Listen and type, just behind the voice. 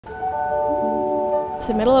It's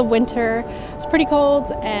the middle of winter, it's pretty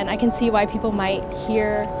cold, and I can see why people might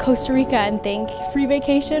hear Costa Rica and think free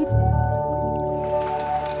vacation.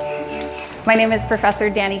 My name is Professor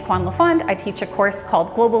Danny Kwan-Lafond. I teach a course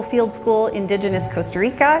called Global Field School Indigenous Costa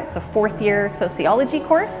Rica. It's a fourth-year sociology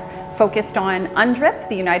course focused on UNDRIP,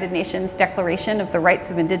 the United Nations Declaration of the Rights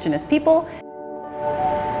of Indigenous People.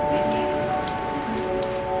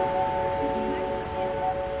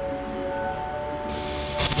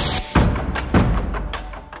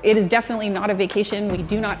 It is definitely not a vacation. We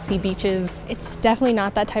do not see beaches. It's definitely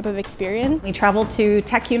not that type of experience. We travel to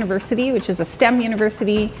Tech University, which is a STEM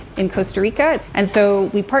university in Costa Rica. And so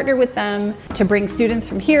we partner with them to bring students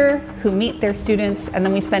from here who meet their students, and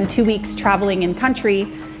then we spend 2 weeks traveling in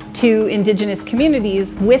country to Indigenous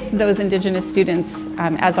communities with those Indigenous students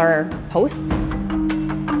as our hosts.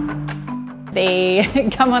 They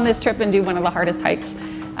come on this trip and do one of the hardest hikes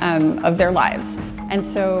of their lives. And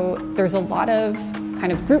so there's a lot of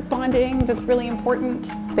kind of group bonding that's really important.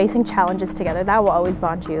 Facing challenges together, that will always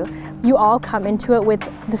bond you. You all come into it with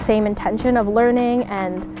the same intention of learning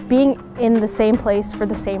and being in the same place for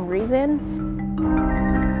the same reason.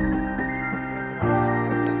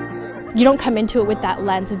 You don't come into it with that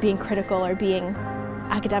lens of being critical or being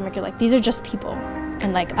academic. You're like, these are just people,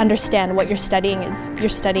 and like understand what you're studying is you're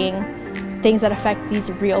studying things that affect these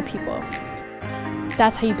real people.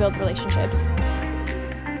 That's how you build relationships.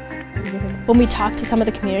 When we talked to some of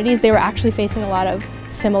the communities, they were actually facing a lot of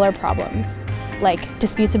similar problems, like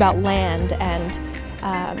disputes about land and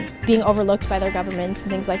being overlooked by their governments and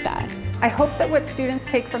things like that. I hope that what students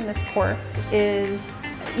take from this course is,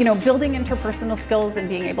 building interpersonal skills and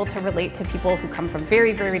being able to relate to people who come from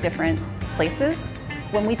very, very different places.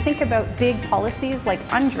 When we think about big policies like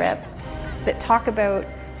UNDRIP that talk about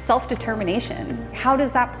self-determination, how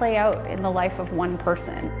does that play out in the life of one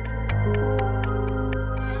person?